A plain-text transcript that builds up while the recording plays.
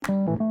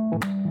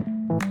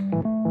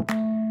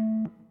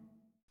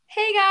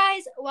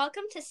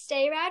welcome to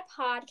Stay Rad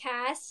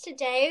Podcast.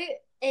 Today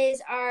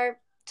is our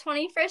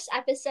 21st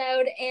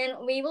episode,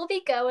 and we will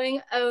be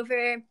going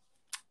over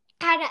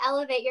how to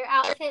elevate your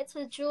outfits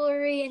with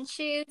jewelry and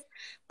shoes,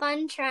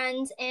 fun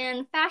trends,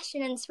 and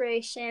fashion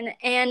inspiration.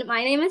 And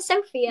my name is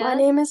Sophia. My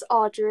name is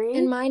Audrey.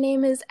 And my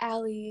name is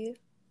Allie.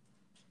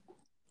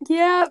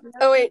 Yeah.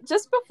 Oh, wait.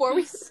 Just before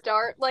we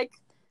start,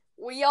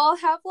 we all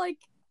have,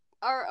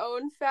 our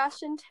own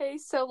fashion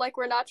taste, so,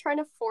 we're not trying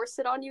to force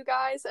it on you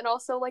guys, and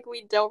also,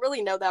 we don't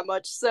really know that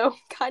much, so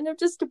kind of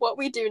just what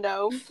we do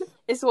know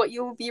is what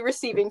you will be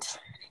receiving today.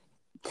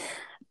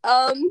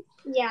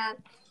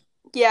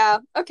 Yeah,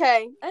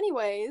 okay.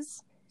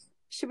 Anyways,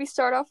 should we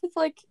start off with,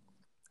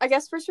 I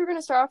guess first we're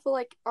gonna start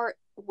off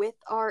with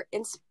our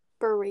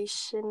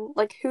inspiration,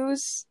 who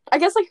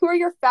are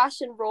your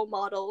fashion role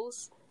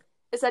models?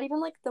 Is that even,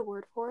 the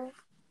word for it?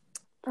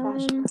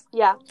 Fashion.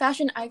 Yeah.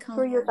 Fashion icons.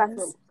 Who are your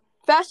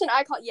fashion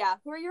icon? Yeah.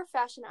 Who are your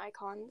fashion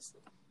icons?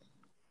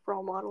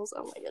 Role models.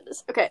 Oh my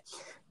goodness. Okay.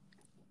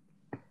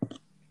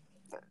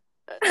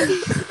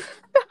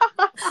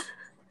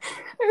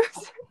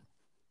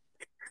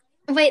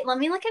 Wait, let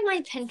me look at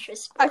my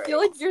Pinterest board. I feel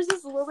like yours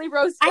is Lily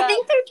Rose. I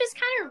think they're just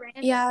kind of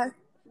random. Yeah.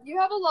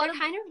 You have a lot They're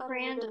kind of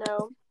random.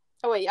 know.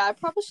 Oh wait, yeah, I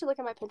probably should look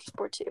at my Pinterest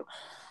board too.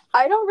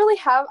 I feel like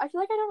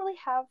I don't really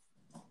have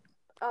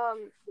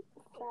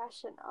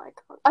fashion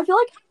icons. I feel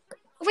like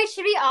Wait,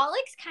 should we all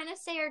kind of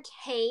say our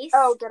taste?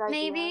 Oh, good idea.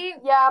 Maybe?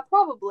 Yeah,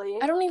 probably.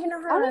 I don't even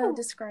know how to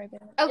describe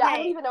it. Okay. Yeah, I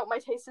don't even know what my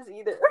taste is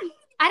either.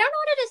 I don't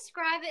know how to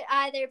describe it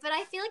either, but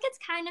I feel like it's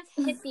kind of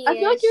hippie-ish. I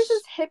feel like yours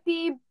is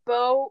hippie,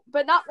 bow,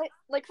 but not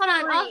like Hold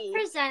on, free. I'll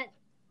present.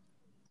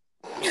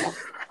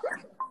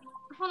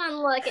 Hold on,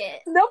 look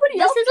it. Nobody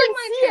This else is can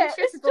my see it. Pinterest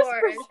It's board.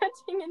 just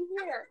presenting in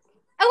here.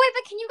 Oh wait,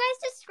 but can you guys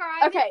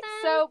describe it Okay,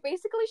 then? so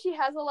basically she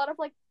has a lot of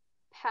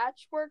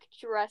patchwork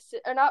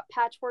dresses, or not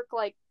patchwork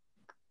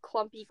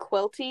clumpy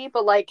quilty,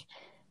 but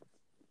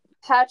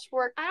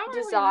patchwork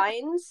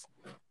designs.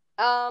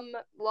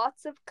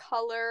 Lots of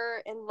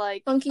color and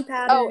funky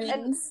patterns. Oh,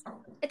 and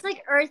it's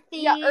earthy.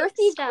 Yeah,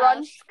 earthy stuff.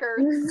 grunge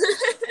skirts.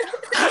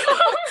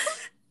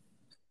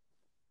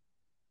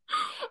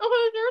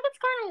 Okay, I feel like it's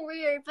kind of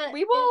weird, but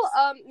we will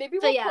maybe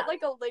we'll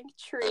put a link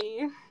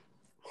tree,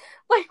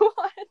 what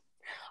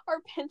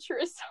our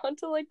Pinterest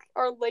onto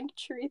our link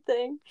tree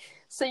thing,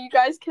 so you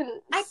guys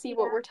can see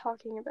what we're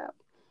talking about.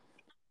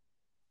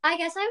 I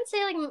guess I would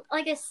say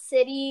a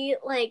city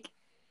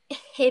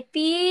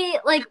hippie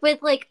with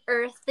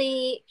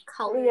earthy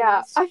colors.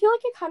 Yeah, I feel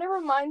like it kind of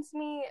reminds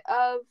me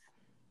of.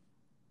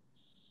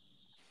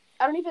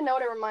 I don't even know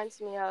what it reminds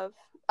me of.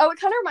 Oh, it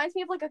kind of reminds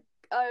me of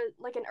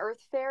an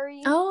earth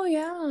fairy. Oh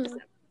yeah.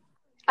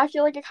 I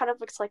feel like it kind of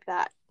looks like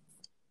that.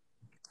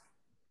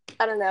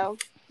 I don't know.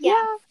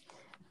 Yeah.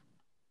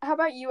 How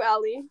about you,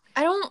 Allie?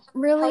 I don't How would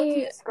you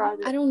really. describe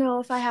it? I don't know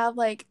if I have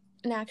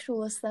an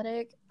actual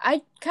aesthetic.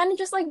 I kind of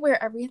just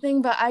wear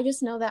everything, but I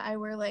just know that I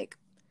wear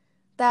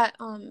that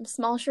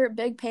small shirt,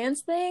 big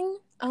pants thing.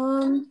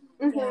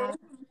 Mm-hmm. Yeah.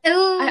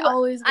 Ooh, I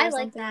always wear I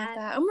like something that. like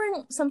that. I'm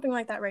wearing something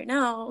like that right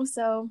now,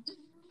 so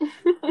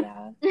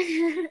yeah.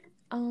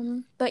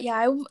 But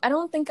yeah, I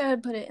don't think I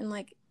would put it in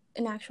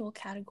an actual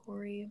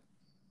category.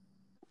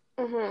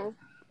 Mm-hmm.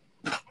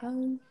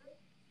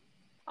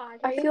 Audrey?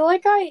 I feel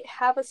like I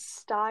have a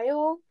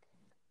style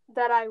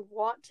that I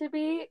want to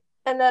be,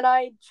 and then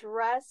I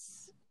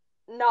dress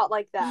not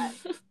like that.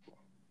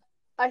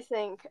 I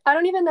think. I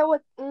don't even know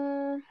what...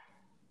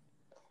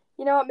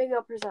 You know what? Maybe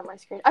I'll present my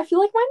screen. I feel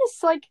like mine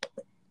is,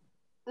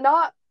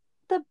 not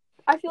the...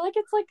 I feel like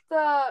it's,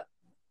 the...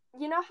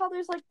 You know how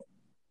there's,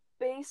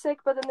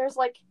 basic, but then there's,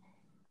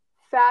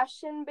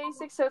 fashion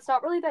basic, so it's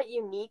not really that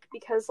unique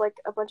because,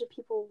 a bunch of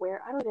people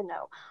wear... I don't even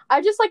know.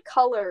 I just like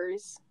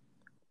colors.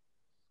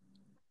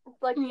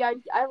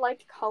 I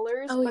like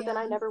colors, but then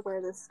I never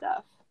wear this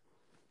stuff.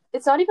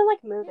 It's not even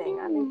moving.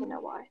 I don't even know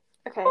why.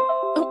 Okay.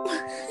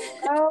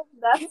 Oh,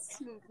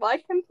 that's my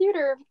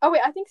computer. Oh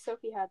wait, I think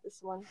Sophie had this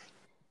one.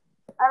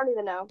 I don't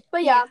even know.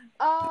 But yeah,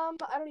 I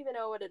don't even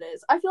know what it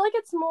is. I feel like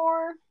it's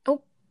more.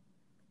 Oh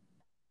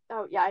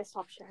yeah, I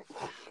stopped sharing.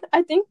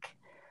 I think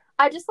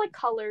I just like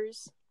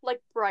colors,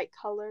 bright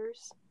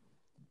colors,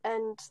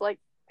 and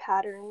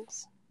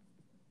patterns.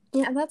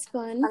 Yeah, that's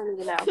fun. I don't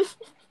even know.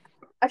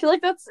 I feel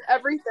like that's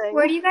everything.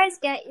 Where do you guys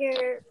get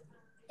your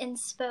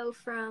inspo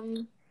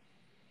from?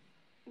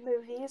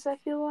 Movies, I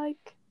feel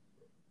like.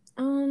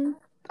 I don't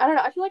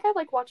know. I feel like I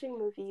like watching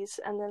movies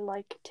and then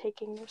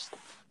taking their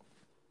stuff.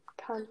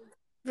 Kind of.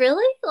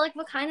 Really?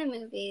 What kind of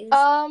movies?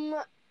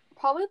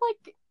 Probably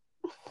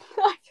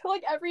I feel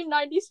like every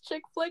 90s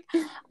chick flick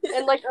and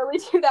early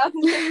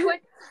 2000s chick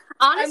flick.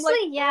 Honestly,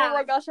 I'm yeah. Oh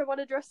my gosh, I want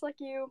to dress like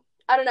you.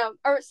 I don't know.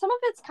 Or some of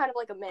it's kind of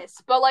a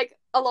miss, but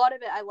a lot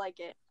of it I like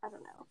it. I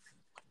don't know.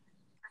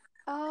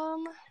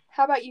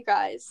 How about you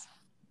guys?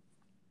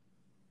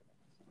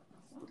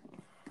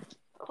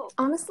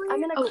 Honestly,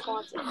 I'm in a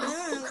closet.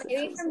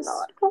 Maybe This from is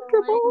not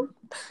comfortable.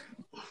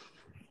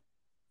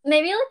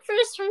 maybe like for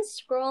just from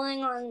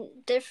scrolling on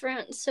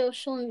different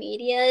social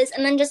medias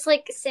and then just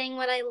like saying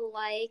what I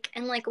like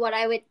and like what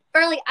I would,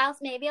 or like I'll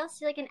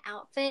see like an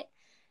outfit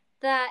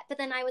but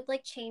then I would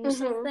like change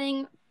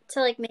something to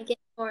like make it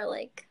more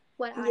like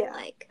what I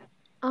like.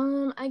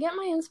 I get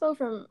my inspo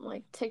from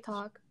like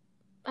TikTok,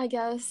 I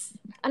guess.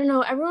 I don't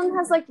know. Everyone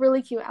has like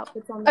really cute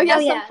outfits on there. Oh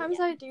yeah, sometimes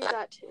I do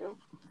that too.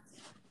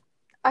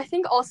 I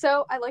think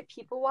also I like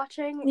people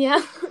watching.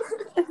 Yeah.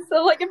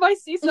 So like if I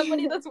see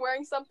somebody that's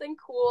wearing something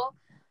cool,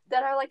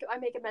 then I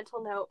make a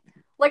mental note.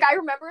 Like I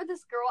remember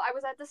this girl, I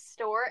was at the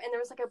store and there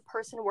was like a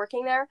person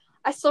working there.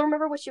 I still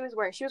remember what she was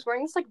wearing. She was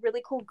wearing this like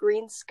really cool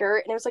green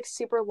skirt and it was like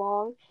super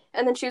long,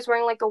 and then she was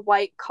wearing like a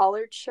white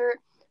collared shirt,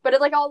 but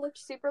it like all looked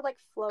super like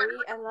flowy,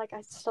 and like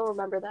I still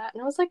remember that.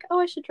 And I was like, "Oh,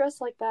 I should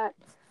dress like that."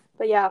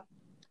 But yeah,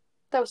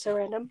 that was so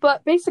random.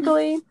 But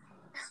basically,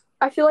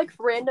 I feel like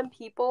random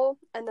people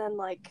and then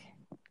like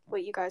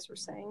what you guys were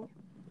saying.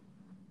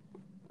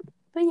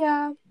 But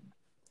yeah.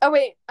 Oh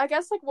wait, I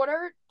guess like what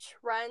are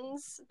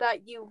trends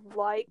that you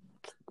like,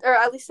 or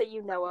at least that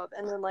you know of,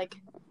 and then like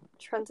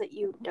trends that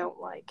you don't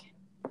like?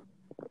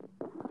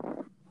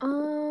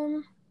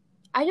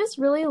 I just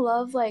really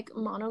love like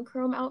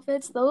monochrome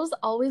outfits. Those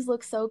always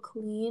look so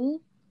clean,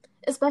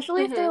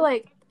 especially if they're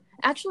like,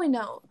 actually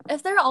no,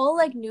 if they're all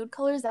like nude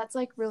colors, that's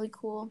like really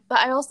cool. But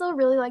I also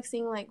really like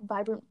seeing like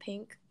vibrant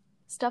pink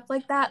stuff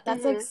like that.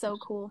 That's like so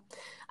cool.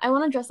 I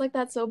want to dress like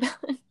that so bad,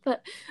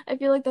 but I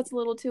feel like that's a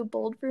little too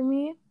bold for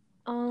me.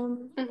 I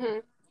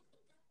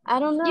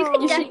don't know.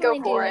 You should go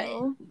for it.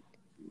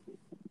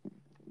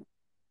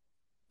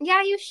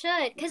 Yeah, you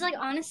should, because like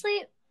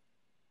honestly,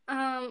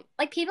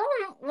 like people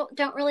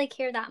don't really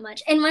care that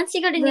much, and once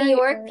you go to New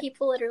York,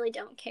 people literally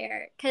don't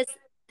care because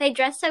they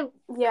dress so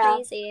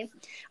crazy,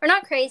 or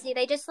not crazy.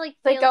 They just like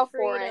feel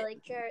free to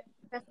like dress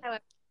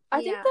however.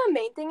 I think the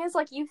main thing is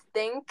like you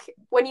think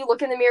when you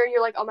look in the mirror,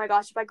 you're like, oh my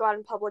gosh, if I go out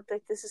in public,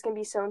 like this is gonna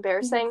be so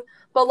embarrassing.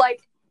 But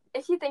like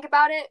if you think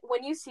about it,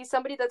 when you see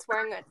somebody that's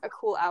wearing a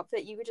cool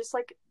outfit, you could just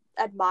like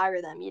admire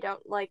them. You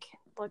don't like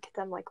look at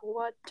them like,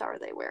 what are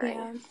they wearing?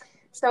 Yeah.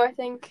 So I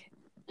think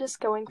just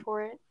going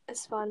for it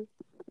is fun.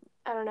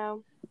 I don't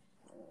know.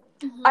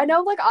 I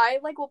know like I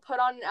like will put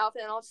on an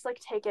outfit and I'll just like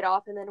take it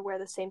off and then wear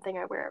the same thing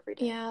I wear every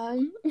day. Yeah.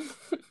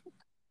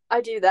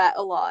 I do that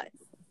a lot.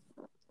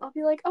 I'll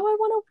be like, oh, I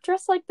want to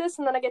dress like this,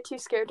 and then I get too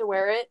scared to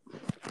wear it.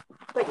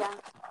 But yeah.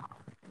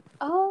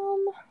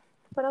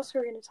 What else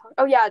were we gonna talk?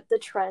 Oh yeah, the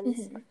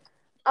trends.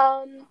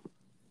 I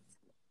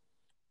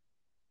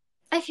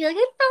feel like I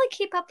don't really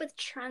keep up with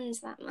trends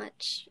that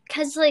much,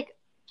 cause like,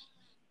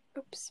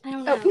 I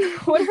don't know.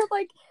 What are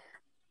like?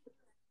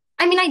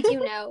 I mean, I do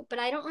know, but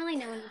I don't really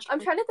know any trends. I'm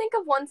trying to think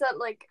of ones that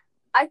like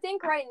I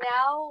think right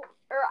now,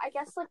 or I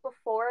guess like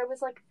before, it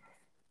was like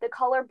the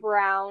color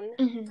brown.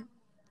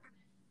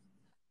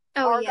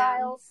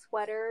 Argyle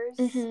sweaters.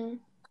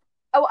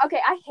 Oh,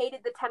 okay. I hated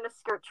the tennis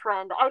skirt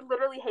trend. I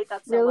literally hate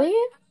that so much.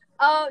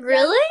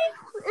 Really?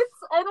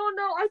 I don't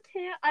know.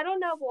 I don't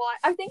know why.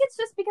 I think it's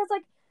just because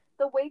like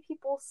the way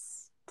people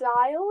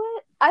style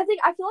it. I feel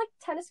like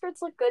tennis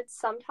skirts look good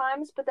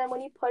sometimes, but then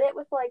when you put it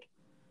with like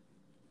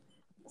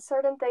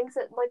certain things,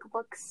 it like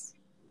looks.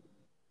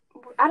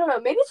 I don't know.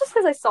 Maybe it's just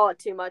because I saw it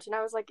too much, and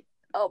I was like,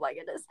 oh my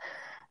goodness.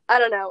 I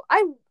don't know.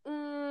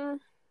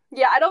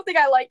 Yeah, I don't think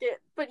I like it,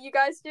 but you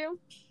guys do.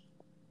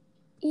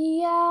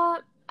 Yeah,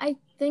 I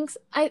think so.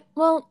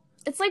 Well,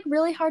 it's like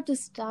really hard to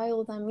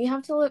style them. You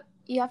have to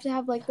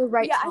have like the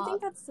right top. I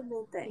think that's the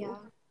main thing.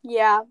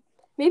 Yeah.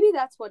 Maybe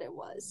that's what it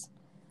was.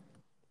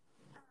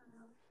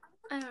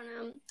 I don't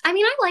know. I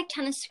mean, I like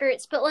tennis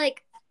skirts, but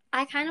like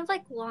I kind of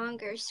like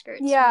longer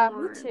skirts. Yeah,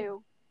 more. Me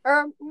too.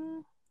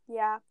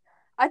 Yeah.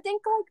 I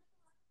think like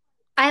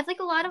I have like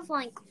a lot of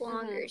like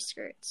longer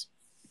skirts.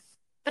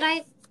 But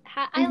I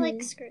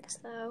like skirts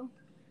though.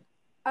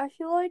 I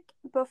feel like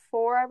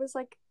before I was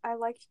like I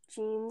liked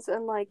jeans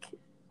and like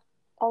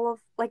all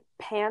of like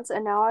pants,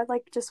 and now I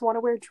like just want to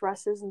wear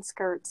dresses and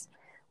skirts,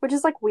 which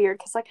is like weird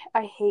because like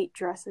I hate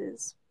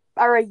dresses,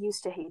 or I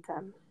used to hate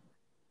them.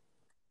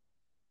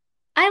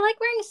 I like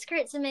wearing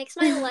skirts. It makes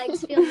my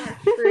legs feel more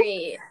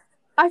free.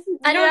 I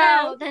don't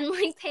know than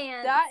like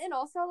pants. That, and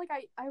also like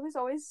I was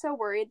always so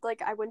worried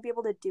like I wouldn't be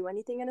able to do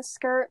anything in a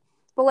skirt,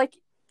 but like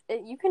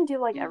you can do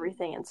like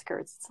everything in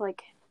skirts. It's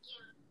like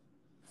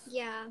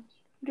I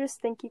just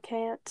think you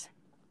can't.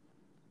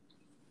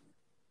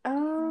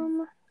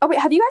 Oh wait,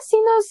 have you guys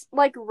seen those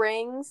like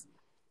rings?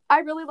 I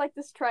really like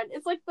this trend.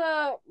 It's like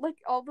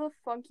all the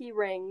funky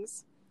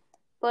rings.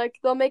 Like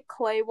they'll make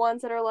clay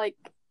ones that are like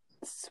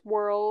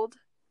swirled.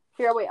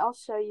 Here, wait, I'll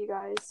show you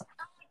guys.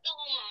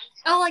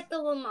 Oh, like the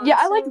little monster. Yeah,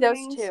 I like those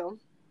rings. too.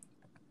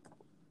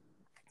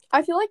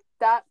 I feel like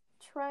that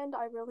trend,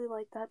 I really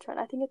like that trend.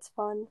 I think it's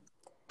fun.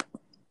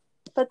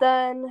 But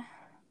then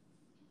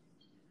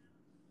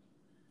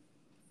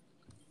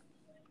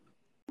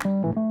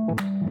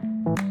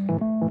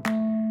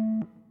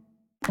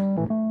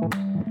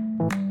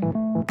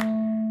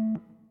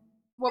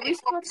what were you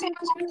saying?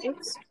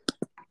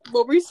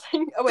 What were you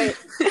saying? Oh wait,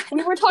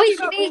 we were talking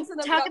about rings and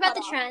then talk about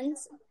the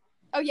trends.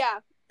 Oh yeah,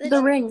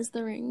 The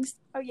rings.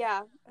 Oh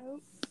yeah. Oh.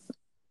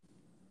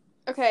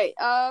 Okay.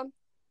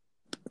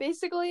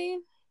 Basically.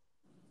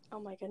 Oh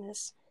my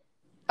goodness.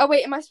 Oh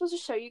wait, am I supposed to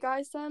show you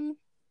guys them?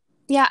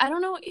 Yeah, I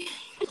don't know what you're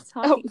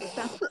talking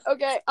about.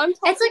 Okay, I'm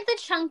talking. It's like the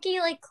chunky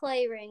like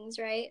clay rings,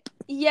 right?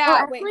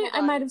 Yeah. Oh, wait, actually, hold I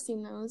on. might have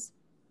seen those.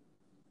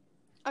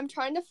 I'm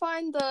trying to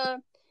find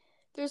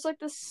There's like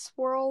this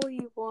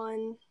swirly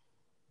one.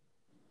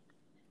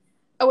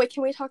 Oh wait,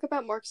 can we talk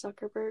about Mark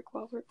Zuckerberg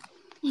while we're?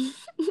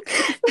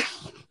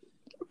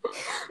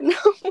 No.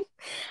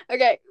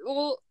 Okay.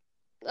 Well,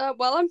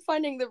 while I'm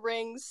finding the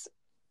rings,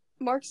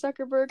 Mark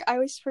Zuckerberg, I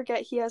always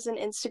forget he has an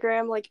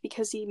Instagram, like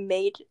because he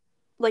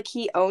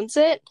owns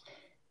it.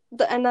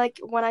 And like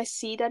when I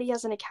see that he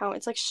has an account,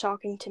 it's like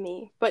shocking to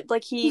me. But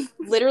like he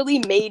literally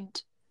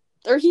made,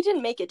 or he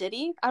didn't make it, did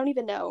he? I don't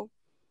even know.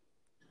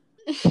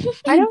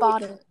 He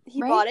bought it.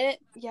 He right? bought it.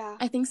 Yeah,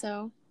 I think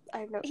so. I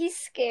have no. He's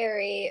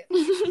scary.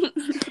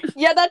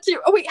 Yeah, that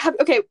too. Oh wait,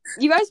 okay.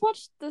 You guys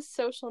watched The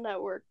Social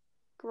Network,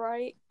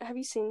 right? Have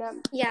you seen that?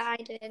 Yeah, I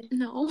did.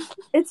 No.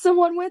 It's the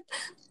one with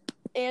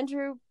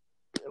Andrew.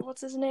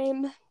 What's his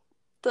name?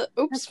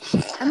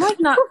 I'm like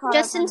not caught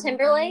Justin up on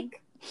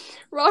Timberlake.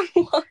 Wrong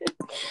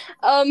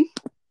one.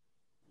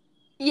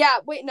 Yeah.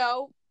 Wait.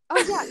 No.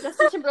 Oh yeah,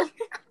 Justin Timberlake.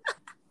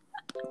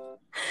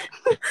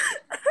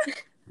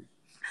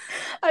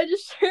 I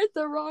just shared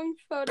the wrong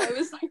photo. I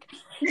was like,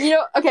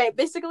 okay,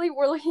 basically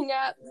we're looking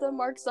at the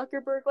Mark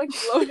Zuckerberg like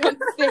blown up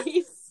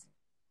face.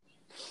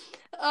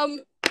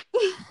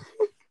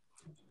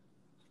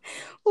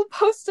 We'll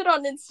post it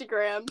on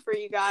Instagram for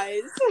you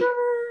guys.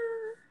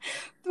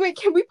 Wait,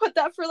 can we put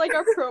that for like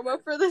our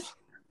promo for this?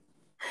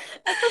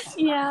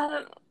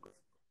 Yeah.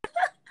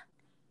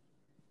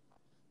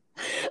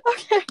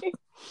 Okay.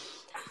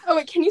 Oh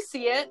wait, can you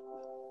see it?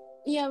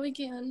 Yeah, we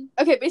can.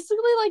 Okay,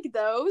 basically like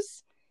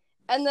those.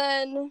 And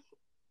then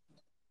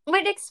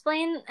Wait,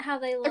 explain how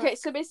they look. okay,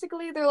 so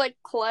basically they're like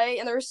clay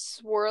and they're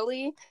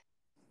swirly.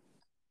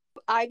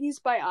 Ivy's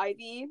by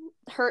Ivy.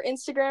 Her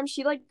Instagram,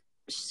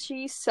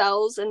 she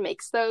sells and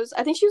makes those.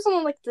 I think she was the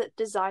one like that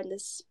designed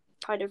this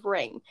kind of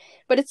ring.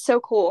 But it's so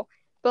cool.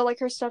 But like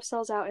her stuff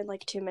sells out in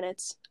like 2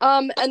 minutes.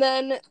 And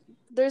then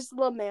there's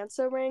La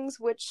Mansa rings,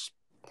 which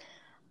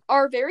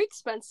are very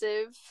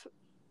expensive,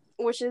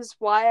 which is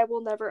why I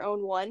will never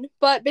own one.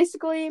 But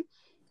basically,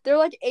 they're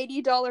like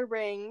 $80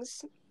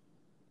 rings.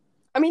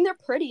 I mean, they're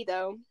pretty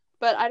though,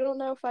 but I don't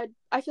know if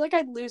I feel like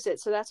I'd lose it,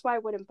 so that's why I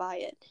wouldn't buy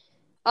it.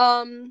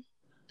 I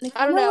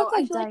don't know. Look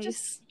like I feel like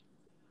dice.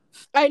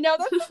 I know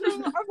that's the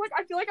thing. I'm like,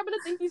 I feel like I'm gonna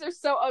think these are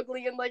so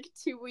ugly in like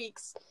 2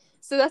 weeks,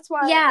 so that's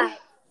why. Yeah,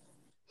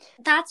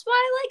 that's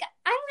why. Like,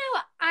 I don't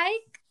know.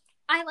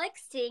 I like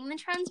seeing the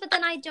trends, but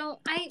then I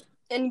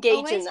Engage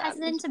always in them.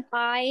 hesitant to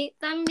buy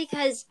them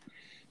because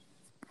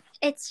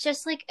it's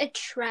just like a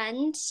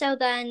trend. So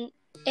then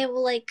it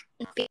will like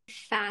be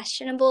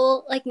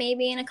fashionable, like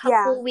maybe in a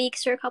couple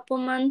weeks or a couple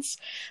months,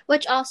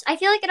 which also I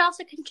feel like it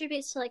also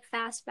contributes to like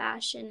fast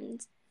fashion,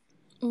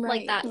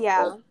 like that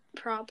whole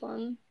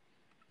problem.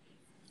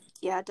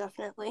 Yeah,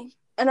 definitely.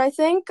 And I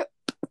feel like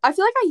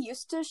I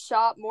used to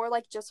shop more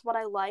like just what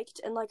I liked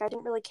and like I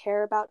didn't really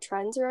care about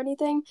trends or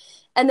anything.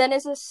 And then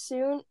as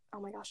soon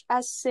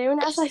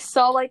as I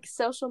saw like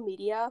social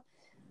media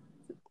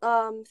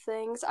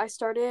things, I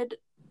started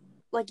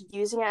like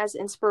using it as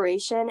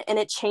inspiration, and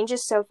it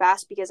changes so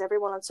fast because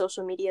everyone on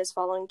social media is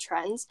following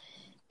trends.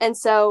 And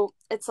so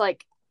it's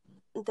like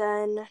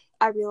then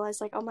I realized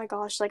like, oh my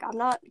gosh, like I'm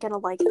not gonna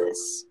like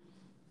this.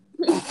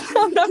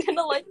 I'm not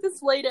gonna like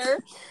this later.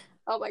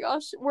 Oh my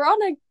gosh. We're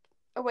on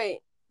a wait.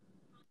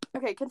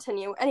 Okay,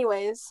 continue.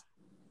 Anyways,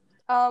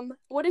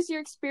 what is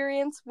your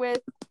experience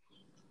with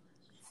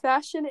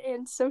fashion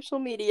and social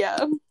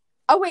media?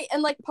 Oh wait,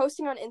 and like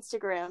posting on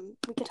Instagram.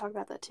 We can talk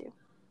about that too.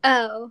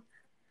 Oh.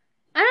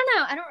 I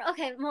don't know.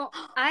 Okay, well,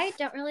 I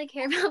don't really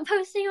care about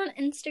posting on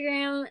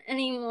Instagram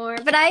anymore,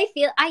 but I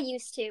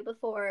used to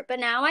before, but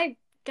now I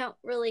don't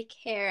really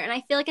care, and I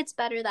feel like it's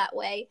better that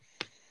way.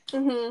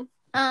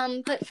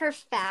 But for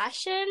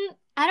fashion,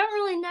 I don't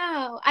really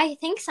know. I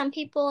think some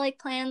people like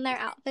plan their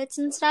outfits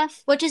and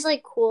stuff, which is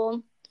like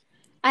cool.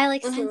 I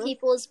like seeing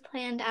people's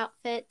planned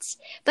outfits,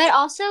 but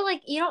also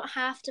like you don't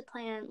have to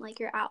plan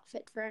like your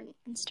outfit for an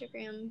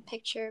Instagram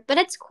picture, but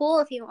it's cool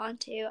if you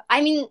want to.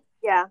 I mean,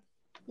 yeah.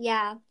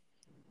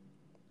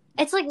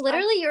 It's like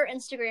literally your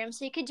Instagram,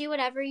 so you could do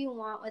whatever you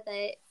want with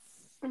it.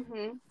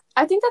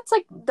 I think that's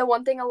like the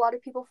one thing a lot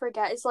of people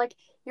forget is like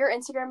your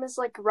Instagram is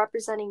like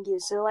representing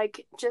you. So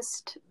like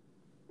just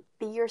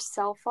be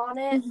yourself on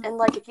it, and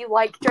like if you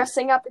like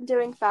dressing up and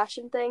doing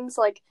fashion things,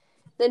 like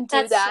then do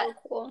that's that. So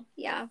cool.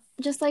 Yeah.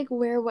 Just like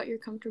wear what you're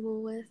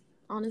comfortable with,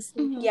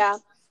 honestly. Yeah,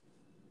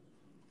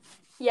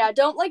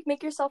 don't like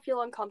make yourself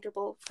feel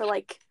uncomfortable for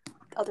like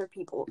other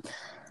people.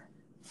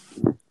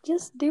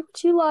 Just do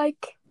what you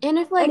like. And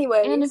if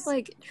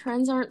like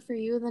trends aren't for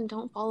you, then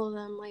don't follow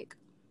them. Like,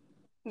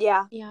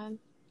 yeah,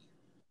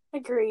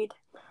 agreed.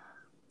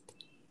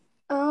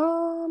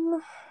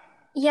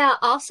 Yeah.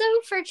 Also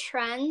for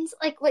trends,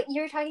 like what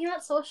you're talking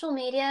about, social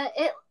media,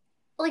 it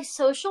like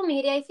social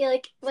media, I feel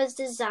like was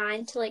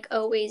designed to like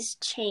always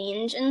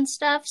change and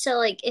stuff. So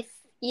like if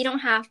you don't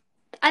have,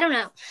 I don't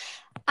know.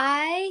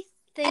 I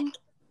think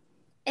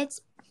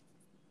it's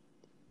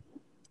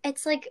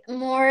like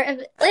more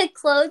of like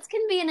clothes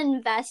can be an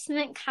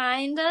investment,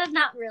 kind of,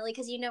 not really,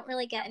 because you don't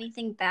really get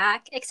anything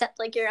back except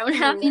like your own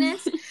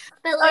happiness.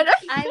 But like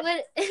I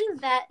would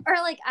invest, or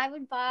like I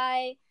would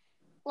buy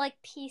like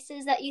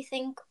pieces that you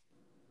think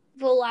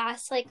will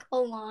last like a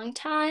long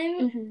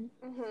time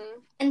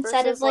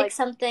instead Versus, of like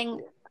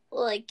something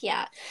like,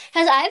 yeah,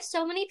 because I have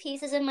so many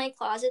pieces in my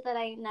closet that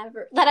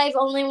I've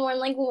only worn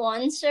like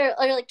once or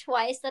like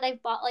twice, that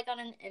I've bought like on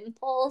an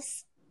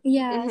impulse.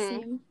 Yeah,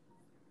 same.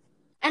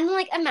 And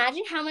like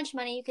imagine how much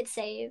money you could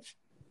save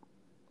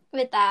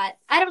with that.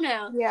 I don't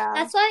know. Yeah.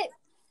 That's why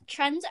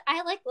trends,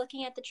 I like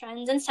looking at the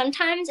trends, and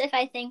sometimes if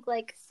I think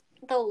like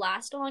they'll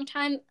last a long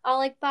time, I'll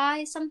like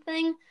buy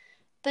something.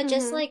 But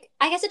just like,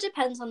 I guess it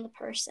depends on the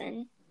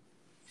person.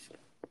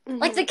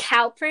 Like the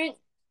cow print.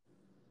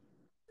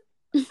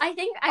 I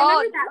think I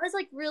remember that was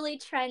like really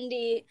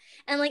trendy,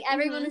 and like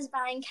everyone was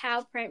buying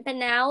cow print. But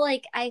now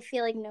like I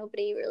feel like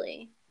nobody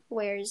really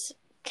wears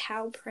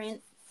cow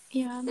print.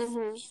 Yeah.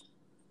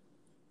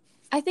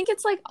 I think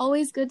it's like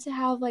always good to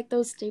have like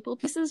those staple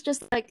pieces,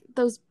 just like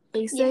those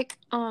basic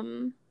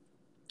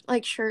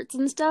like shirts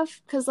and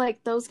stuff, because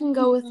like those can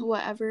go with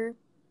whatever.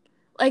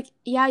 Like,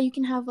 yeah, you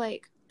can have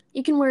like,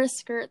 you can wear a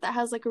skirt that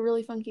has like a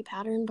really funky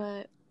pattern,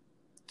 but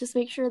just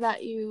make sure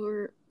that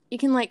you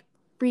can like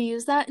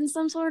reuse that in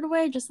some sort of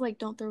way. Just like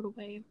don't throw it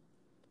away.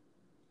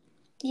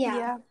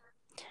 Yeah.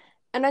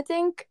 And I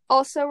think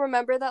also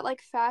remember that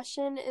like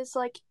fashion is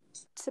like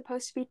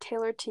supposed to be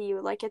tailored to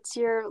you. Like it's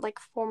your like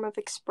form of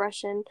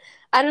expression.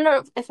 I don't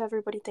know if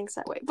everybody thinks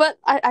that way, but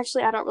I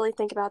don't really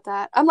think about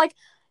that. I'm like,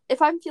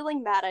 if I'm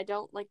feeling mad, I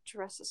don't like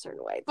dress a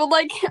certain way, but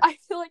like I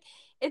feel like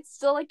it's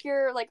still like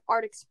your like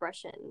art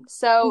expression,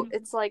 so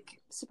it's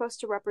like supposed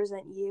to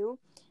represent you,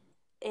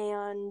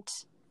 and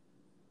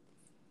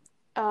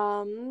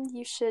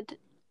you should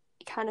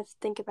kind of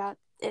think about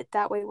it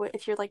that way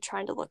if you're like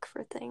trying to look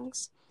for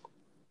things.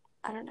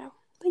 I don't know,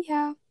 but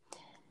yeah.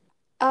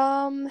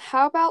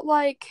 How about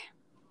like,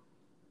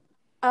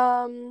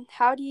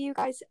 how do you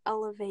guys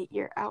elevate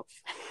your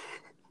outfit?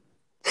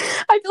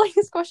 I feel like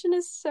this question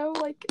is so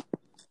like,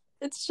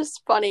 it's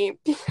just funny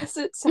because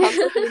it sounds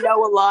like you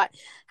know a lot.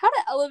 How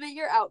to elevate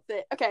your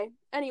outfit. Okay,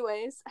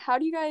 anyways, how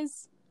do you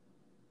guys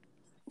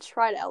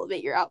try to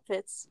elevate your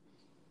outfits?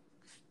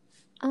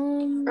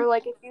 Or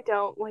like if you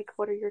don't, like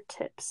what are your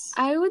tips?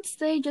 I would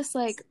say just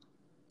like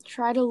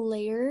try to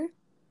layer.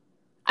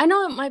 I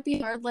know it might be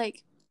hard,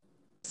 like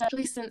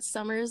especially since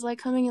summer is like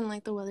coming and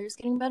like the weather's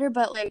getting better,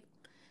 but like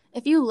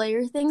if you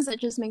layer things, it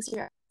just makes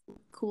your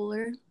outfit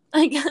cooler,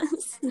 I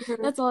guess.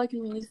 That's all I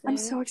can really say. I'm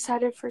so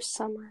excited for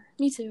summer.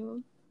 Me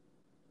too.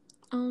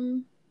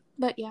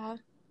 But yeah,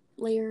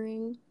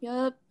 layering.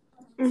 Yup.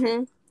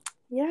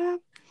 Yeah.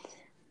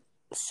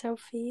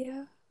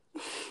 Sophia.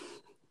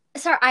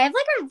 Sorry, I have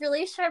like a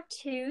really sharp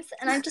tooth,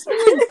 and I've just been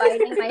like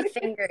biting my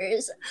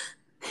fingers.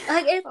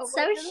 Like it's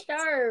so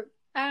sharp.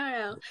 I don't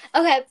know.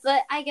 Okay,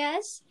 but I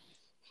guess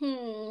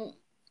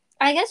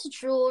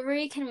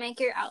jewelry can make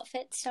your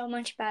outfit so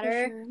much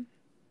better. For sure.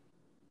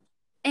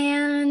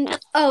 And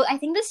I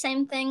think the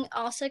same thing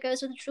also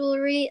goes with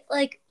jewelry.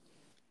 Like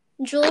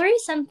jewelry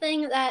is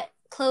something that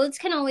clothes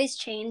can always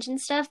change and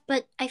stuff,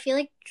 but I feel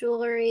like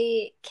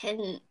jewelry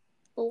can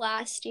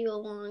last you a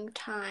long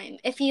time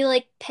if you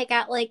like pick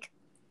out like,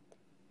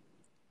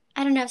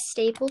 I don't know,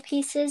 staple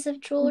pieces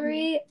of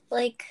jewelry.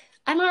 Like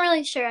I'm not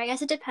really sure. I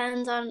guess it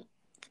depends on the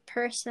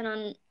person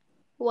on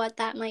what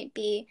that might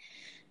be.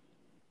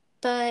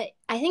 But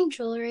I think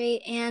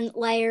jewelry and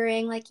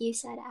layering, like you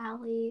said,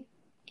 Allie,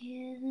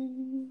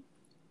 and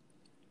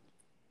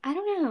I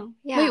don't know.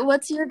 Yeah. Wait,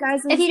 what's your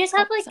guys'? If you just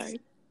have like,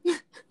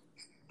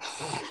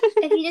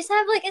 if you just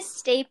have like a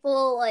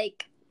staple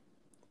like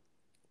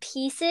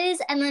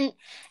pieces, and then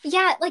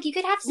like you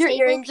could have staple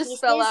your earring pieces.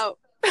 just fell out.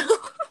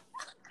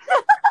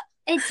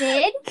 It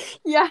did?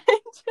 Yeah.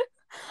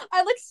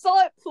 I like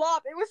saw it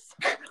plop. It was.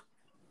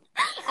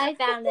 I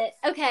found it.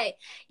 Okay,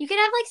 you could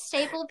have like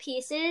staple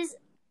pieces,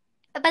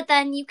 but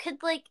then you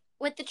could like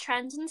with the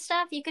trends and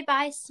stuff, you could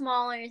buy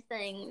smaller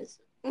things.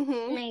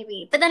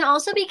 Maybe, but then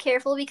also be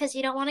careful because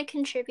you don't want to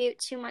contribute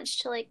too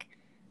much to like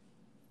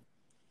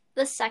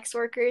the sex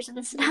workers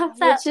and stuff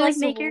that like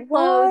make your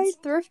clothes.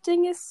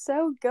 Thrifting is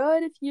so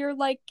good if you're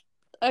like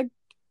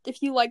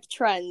if you like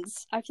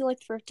trends. I feel like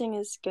thrifting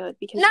is good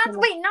because not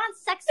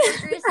sex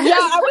workers. Yeah,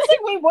 I was like,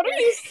 wait, what are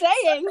you saying?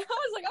 I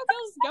was like, okay,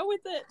 let's go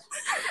with it.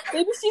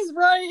 Maybe she's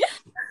right.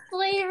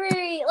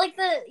 Slavery, like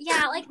the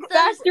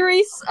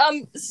factories,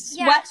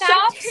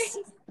 sweatshops.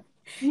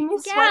 You mean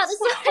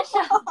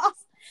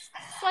sweatshops.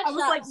 I was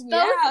like,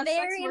 both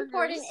very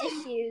important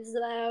issues,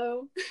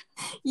 though.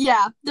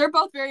 Yeah, they're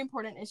both very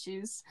important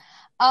issues,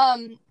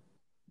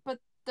 but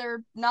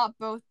they're not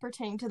both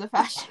pertaining to the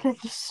fashion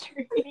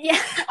industry.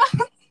 Yeah.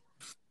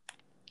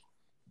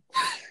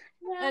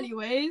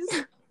 Anyways,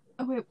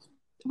 wait,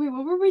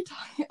 what were we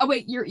talking? Oh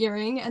wait, your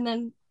earring, and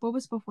then what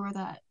was before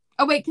that?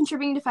 Oh wait,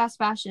 contributing to fast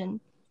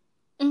fashion.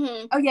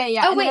 Mm-hmm. Oh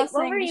yeah. Oh and wait,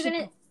 what were you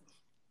gonna?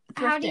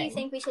 How do you thrifting.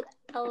 think we should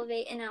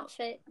elevate an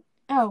outfit?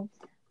 Oh,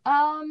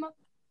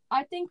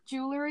 I think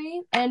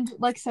jewelry, and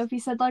like Sophie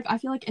said, like I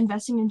feel like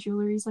investing in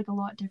jewelry is like a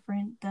lot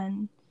different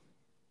than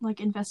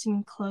like investing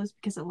in clothes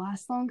because it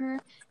lasts longer.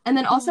 And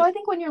then also I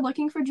think when you're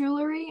looking for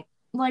jewelry,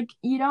 like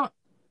you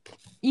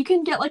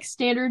can get like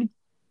standard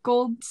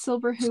gold,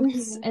 silver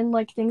hoops and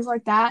like things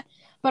like that.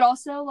 But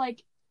also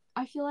like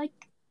I feel like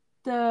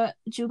the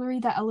jewelry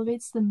that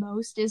elevates the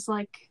most is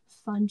like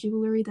fun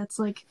jewelry that's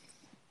like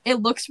it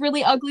looks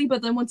really ugly,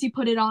 but then once you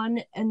put it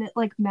on and it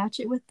like match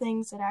it with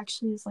things, it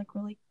actually is like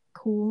really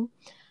cool.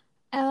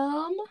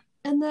 And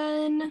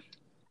then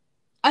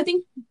I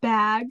think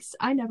bags.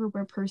 I never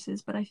wear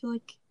purses, but I feel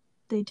like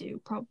they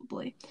do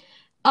probably.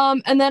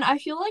 And then I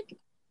feel like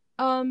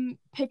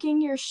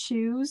picking your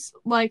shoes,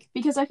 like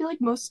because I feel like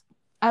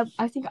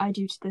I think I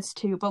do this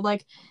too, but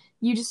like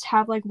you just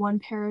have like one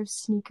pair of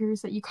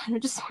sneakers that you kind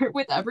of just wear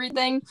with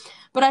everything.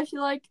 But I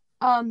feel like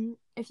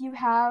if you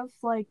have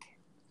like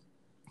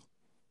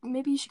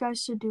maybe you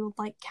guys should do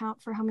a like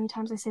count for how many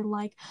times I say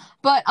like,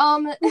 but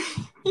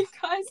you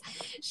guys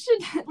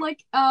should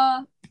like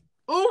oh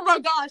my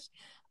gosh,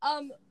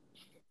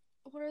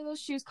 what are those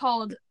shoes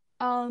called?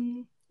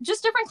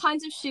 Just different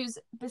kinds of shoes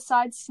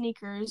besides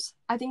sneakers.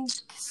 I think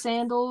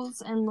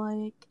sandals and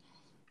like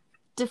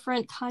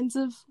different kinds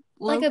of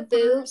like a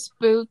boot,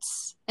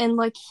 boots, and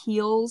like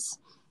heels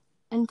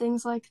and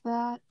things like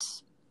that.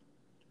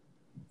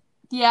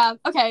 Yeah.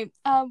 Okay.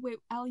 Wait,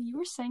 Allie, you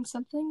were saying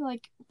something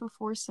like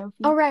before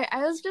Sophie. Oh right,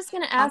 I was just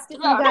gonna ask if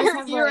you guys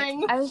have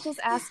like, I was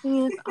just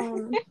asking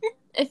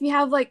if you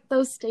have like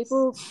those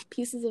staple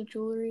pieces of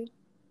jewelry.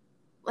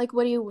 Like,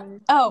 what do you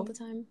wear all the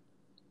time?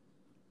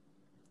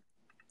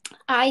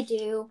 I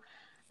do.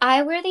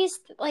 I wear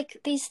these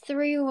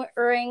 3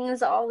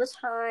 rings all the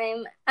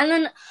time, and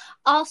then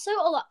also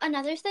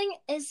another thing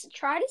is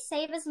try to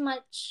save as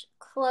much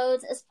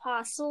clothes as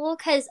possible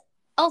because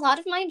a lot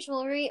of my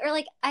jewelry, or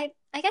like I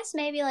guess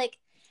maybe like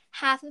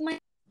half of my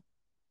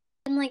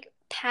been like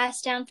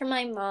passed down from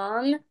my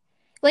mom,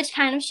 which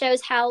kind of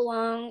shows how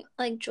long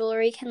like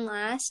jewelry can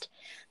last.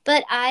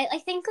 But I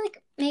think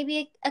like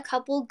maybe a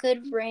couple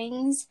good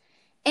rings,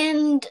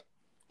 and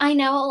I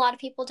know a lot of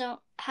people don't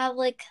have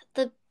like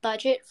the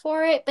budget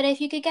for it, but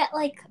if you could get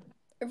like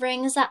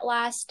rings that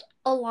last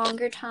a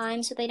longer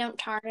time so they don't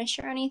tarnish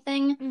or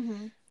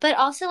anything. But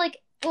also like,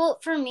 well,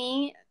 for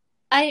me,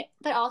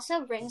 but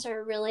also rings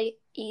are really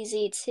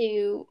easy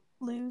to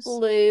lose.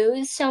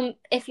 So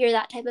if you're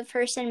that type of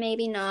person,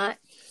 maybe not.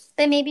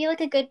 But maybe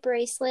like a good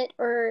bracelet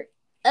or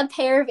a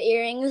pair of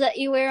earrings that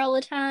you wear all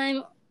the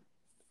time.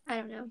 I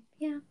don't know.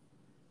 Yeah.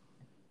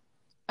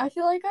 I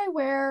feel like I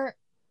wear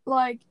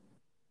like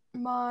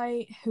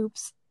my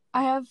hoops.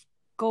 I have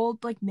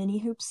gold like mini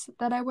hoops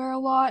that I wear a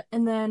lot,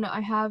 and then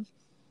I have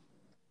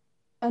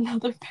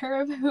another pair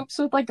of hoops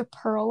with like a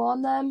pearl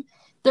on them.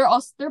 They're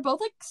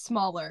both like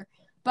smaller,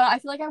 but I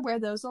feel like I wear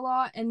those a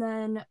lot. And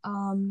then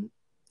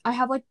I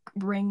have like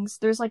rings.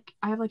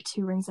 I have like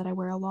 2 rings that I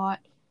wear a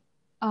lot.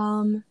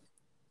 And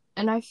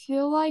I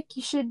feel like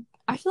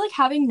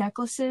having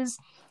necklaces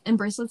and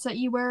bracelets that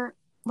you wear,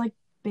 like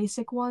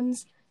basic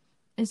ones,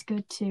 is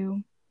good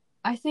too.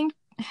 I think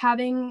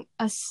having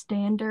a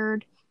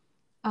standard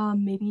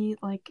maybe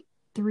like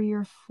 3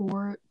 or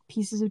 4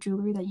 pieces of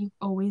jewelry that you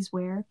always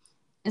wear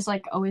is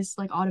like always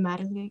like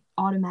automatically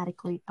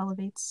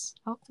elevates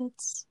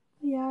outfits.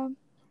 Yeah.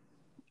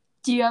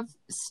 Do you have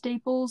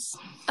staples?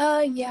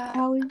 Yeah.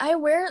 Allie? I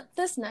wear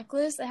this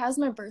necklace. It has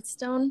my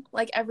birthstone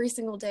like every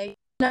single day.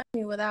 Not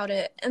me without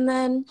it. And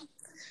then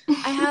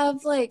I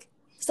have like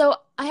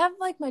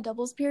my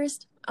doubles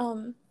pierced.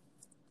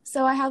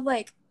 So I have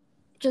like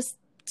just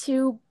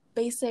 2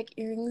 basic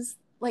earrings,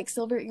 like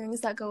silver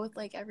earrings that go with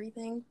like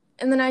everything.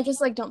 And then I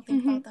just like don't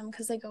think about them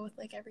because they go with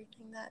like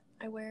everything that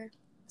I wear.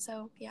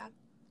 So yeah.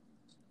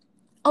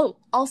 Oh,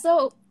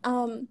 also,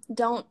 well,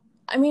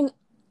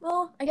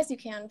 I guess you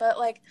can, but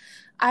like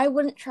I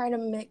wouldn't try to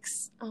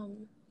mix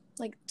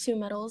like 2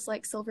 metals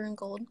like silver and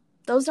gold.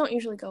 Those don't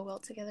usually go well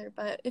together,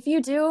 but if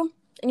you do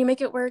and you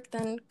make it work,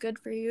 then good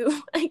for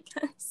you, I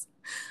guess.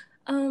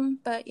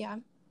 But yeah.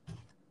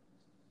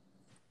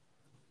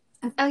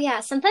 Oh yeah,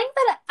 something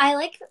that I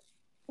like.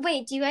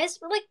 Wait, do you guys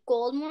like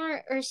gold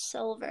more or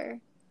silver?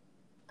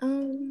 I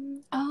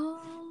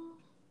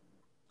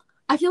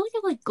feel like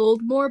I like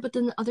gold more, but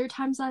then other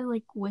times I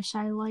like wish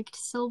I liked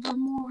silver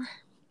more.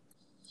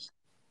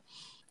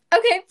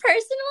 Okay,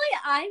 personally,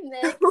 I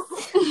mix.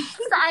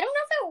 So I don't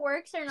know if it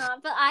works or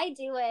not, but I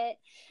do it,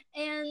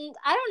 and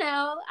I don't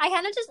know. I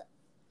kind of just,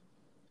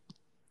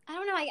 I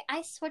don't know.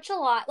 I switch a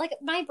lot. Like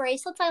my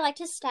bracelets, I like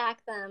to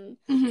stack them,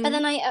 but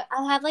then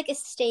I'll have like a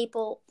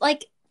staple.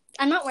 Like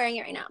I'm not wearing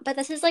it right now, but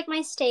this is like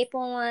my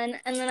staple one,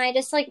 and then I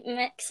just like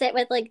mix it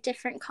with like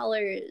different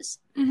colors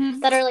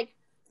that are like,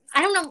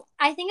 I don't know.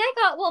 I think I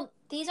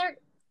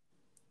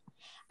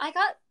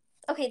got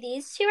Okay,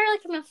 these two are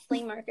like from a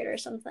flea market or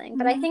something,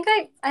 but I think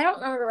I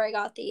don't remember where I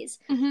got these.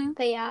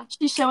 But yeah.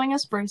 She's showing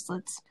us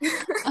bracelets.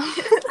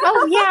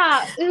 Oh,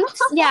 yeah.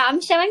 Oops. Yeah,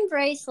 I'm showing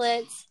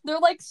bracelets. They're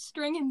like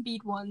string and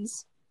bead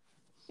ones.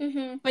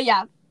 But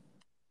yeah.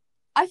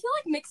 I feel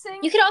like mixing...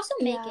 You could also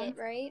make it,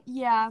 right?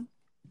 Yeah.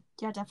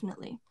 Yeah,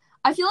 definitely.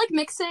 I feel like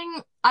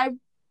mixing... I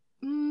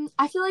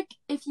feel like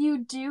if you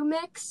do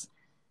mix,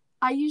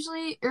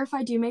 if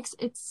I do mix,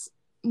 it's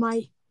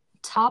my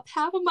top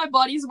half of my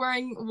body's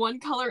wearing one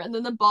color and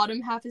then the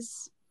bottom half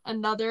is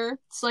another.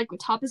 So like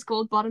top is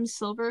gold, bottom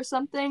silver or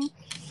something.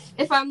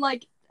 If I'm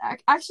like...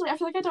 Actually, I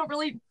feel like I don't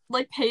really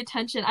like pay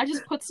attention. I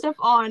just put stuff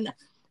on.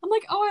 I'm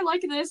like, oh, I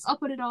like this. I'll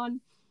put it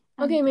on.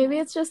 Okay, maybe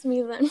it's just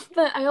me then,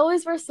 but I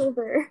always wear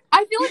silver.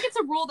 I feel like it's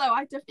a rule, though.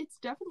 It's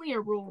definitely a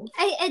rule.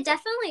 It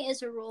definitely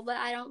is a rule, but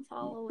I don't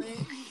follow it.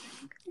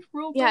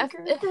 Rule yeah,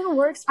 if it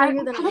works for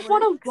you, then I kind of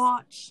want to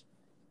watch.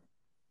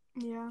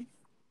 Yeah.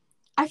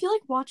 I feel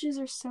like watches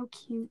are so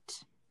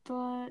cute,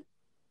 but...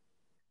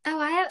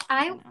 Oh,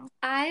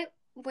 I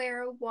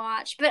wear a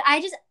watch, but I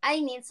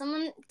need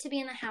someone to be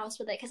in the house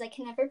with it because I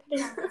can never put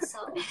it on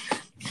myself.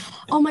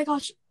 Oh my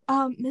gosh,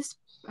 Miss...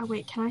 Oh,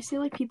 wait, can I say,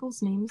 like,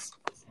 people's names?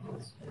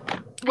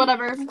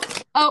 Whatever.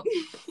 Oh,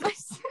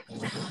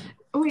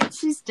 wait,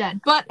 she's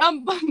dead. But,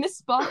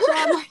 Miss Botcha.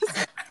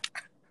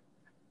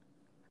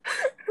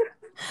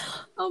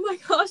 Oh my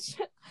gosh.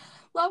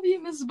 Love you,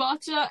 Miss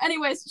Botcha.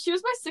 Anyways, she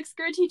was my 6th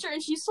grade teacher,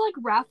 and she used to, like,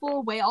 raffle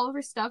away all of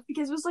her stuff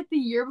because it was, like, the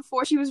year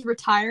before she was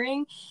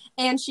retiring,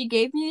 and she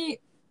gave me,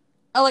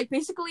 like,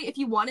 basically, if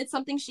you wanted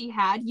something she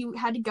had, you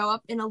had to go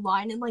up in a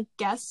line and, like,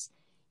 guess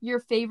your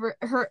favorite,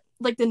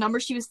 like, the number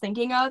she was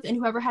thinking of, and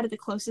whoever had it the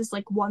closest,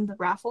 like, won the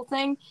raffle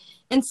thing.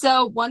 And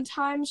so one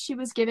time she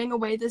was giving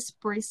away this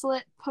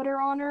bracelet putter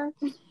on her.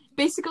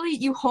 Basically,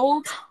 you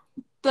hold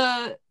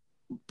the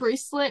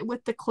bracelet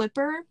with the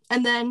clipper,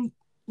 and then,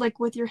 like,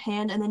 with your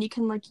hand, and then you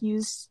can, like,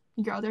 use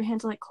your other hand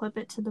to, like, clip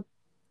it to the...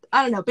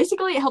 I don't know.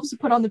 Basically, it helps you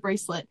put on the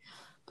bracelet.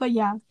 But,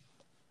 yeah.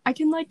 I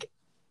can, like...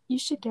 You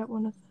should get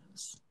one of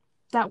those.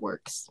 That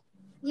works.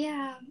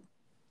 Yeah.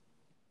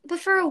 But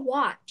for a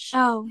watch.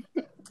 Oh.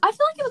 I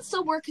feel like it would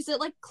still work because it,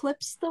 like,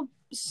 clips the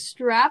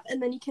strap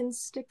and then you can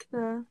stick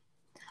the...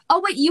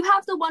 Oh, wait, you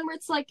have the one where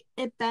it's, like,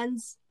 it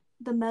bends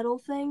the metal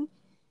thing?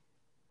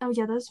 Oh,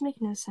 yeah, those make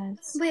no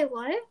sense. Wait,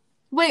 what?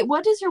 Wait,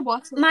 what does your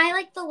watch look like? My,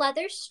 like, the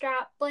leather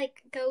strap,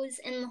 like, goes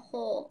in the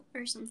hole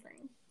or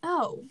something.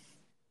 Oh.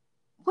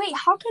 Wait,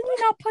 how can you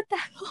not put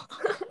that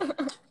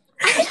on?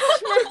 I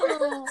don't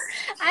know.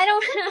 I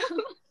don't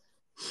know.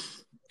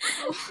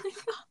 Oh, my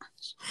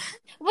gosh.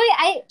 Wait,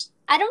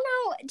 I don't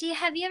know.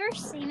 Have you ever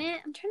seen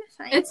it? I'm trying to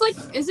find it. It's like,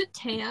 is it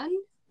tan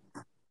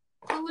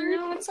colored?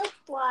 No, it's like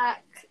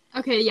black.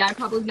 Okay, yeah, I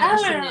probably I never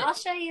don't seen know. it. I'll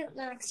show you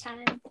next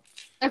time.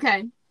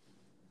 Okay.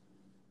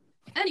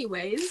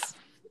 Anyways.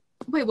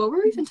 Wait, what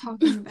were we even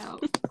talking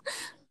about?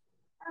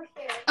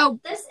 Okay. Oh.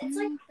 It's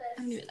like this.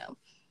 I don't even know.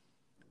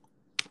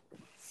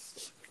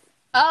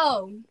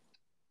 Oh.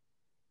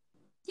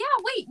 Yeah,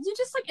 wait, you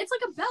just, like, it's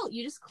like a belt.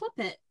 You just clip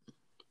it.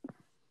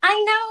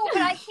 I know,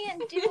 but I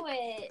can't do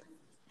it.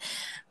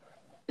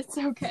 It's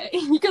okay.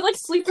 You could, like,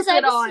 sleep with Because I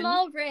it have on. a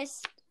small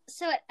wrist,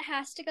 so it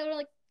has to go to,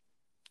 like,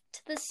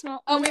 to the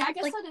small... Oh, wait, I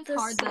guess like, that is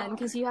hard then,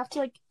 because you have to,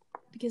 like,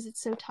 because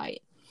it's so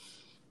tight.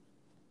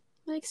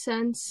 Makes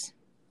sense.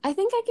 I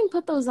think I can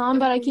put those on,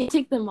 but I can't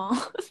take them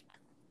off.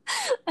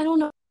 I don't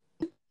know.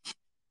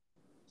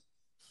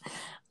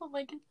 Oh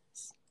my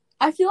goodness.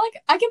 I feel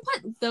like I can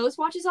put those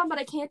watches on, but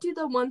I can't do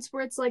the ones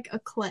where it's like a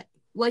clip.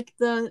 Like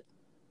the...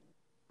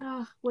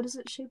 what is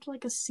it shaped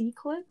like? A C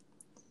clip?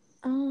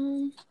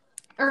 Or...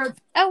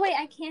 Oh, wait,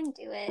 I can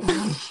do it.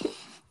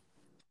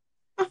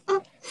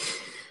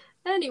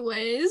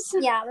 Anyways.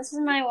 Yeah, this is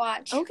my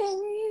watch.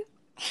 Okay.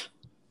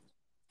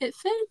 It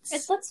fits.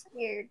 It looks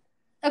weird.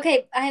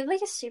 Okay, I have,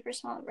 like, a super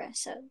small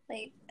wrist, so,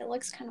 like, it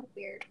looks kind of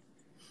weird.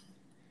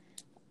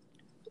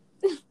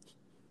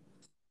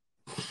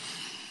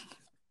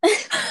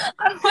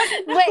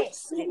 Wait,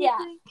 yeah.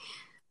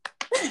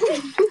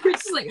 We're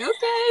just like,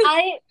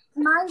 okay.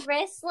 My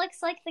wrist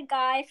looks like the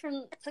guy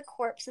from The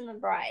Corpse and the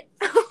Bride.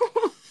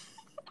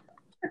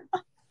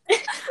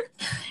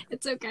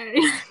 It's okay.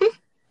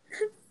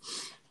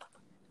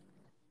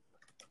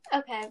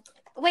 Okay.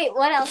 Wait,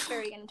 what else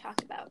are we going to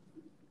talk about?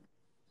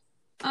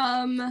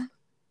 I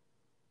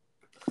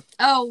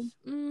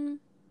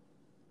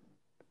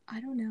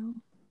don't know.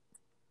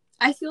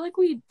 I feel like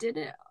we did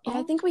it. Yeah,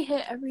 I think we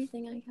hit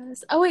everything, I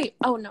guess. Oh, wait.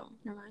 Oh, no.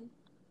 Never mind.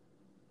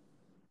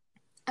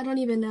 I don't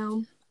even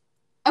know.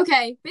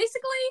 Okay,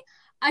 basically,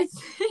 I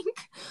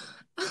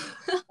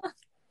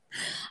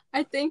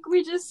think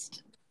we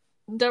just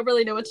don't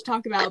really know what to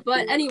talk about.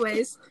 But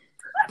anyways.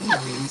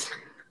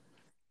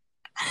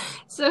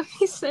 So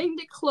he's saying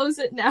to close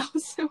it now.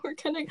 So we're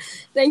gonna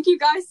thank you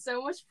guys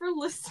so much for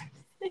listening.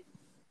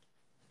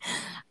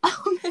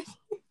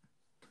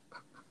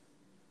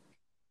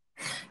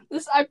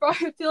 I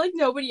feel like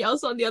nobody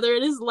else on the other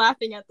end is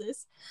laughing at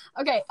this.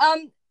 Okay,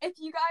 if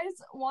you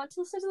guys want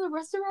to listen to the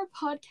rest of our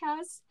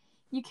podcast,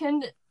 you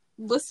can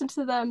listen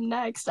to them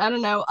next. I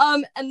don't know.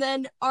 And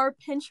then our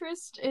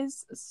Pinterest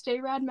is Stay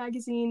Rad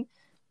Magazine.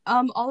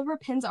 All of our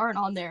pins aren't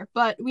on there,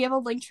 but we have a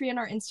link tree in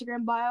our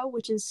Instagram bio,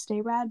 which is Stay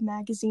Rad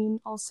Magazine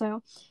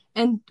also,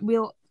 and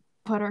we'll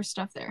put our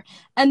stuff there.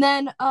 And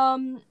then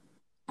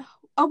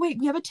oh wait,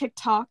 we have a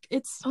TikTok.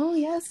 It's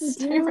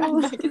Stay Rad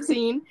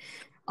Magazine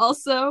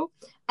also.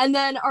 And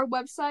then our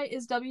website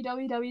is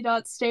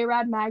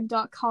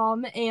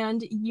www.stayradmag.com,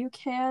 and you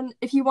can,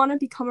 if you want to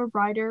become a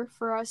writer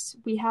for us,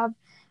 we have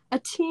a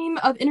team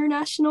of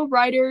international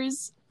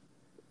writers.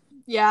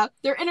 Yeah,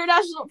 they're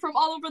international from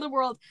all over the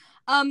world.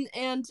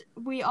 And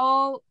we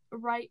all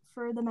write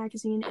for the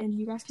magazine, and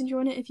you guys can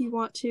join it if you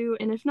want to,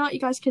 and if not, you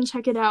guys can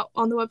check it out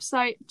on the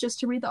website just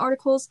to read the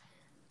articles.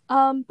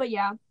 But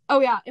yeah. Oh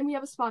yeah, and we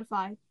have a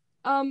Spotify.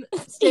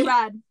 Stay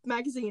Rad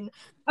Magazine.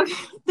 Okay,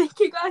 thank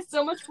you guys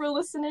so much for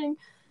listening.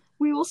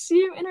 We will see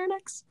you in our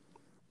next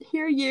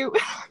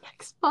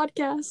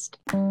podcast.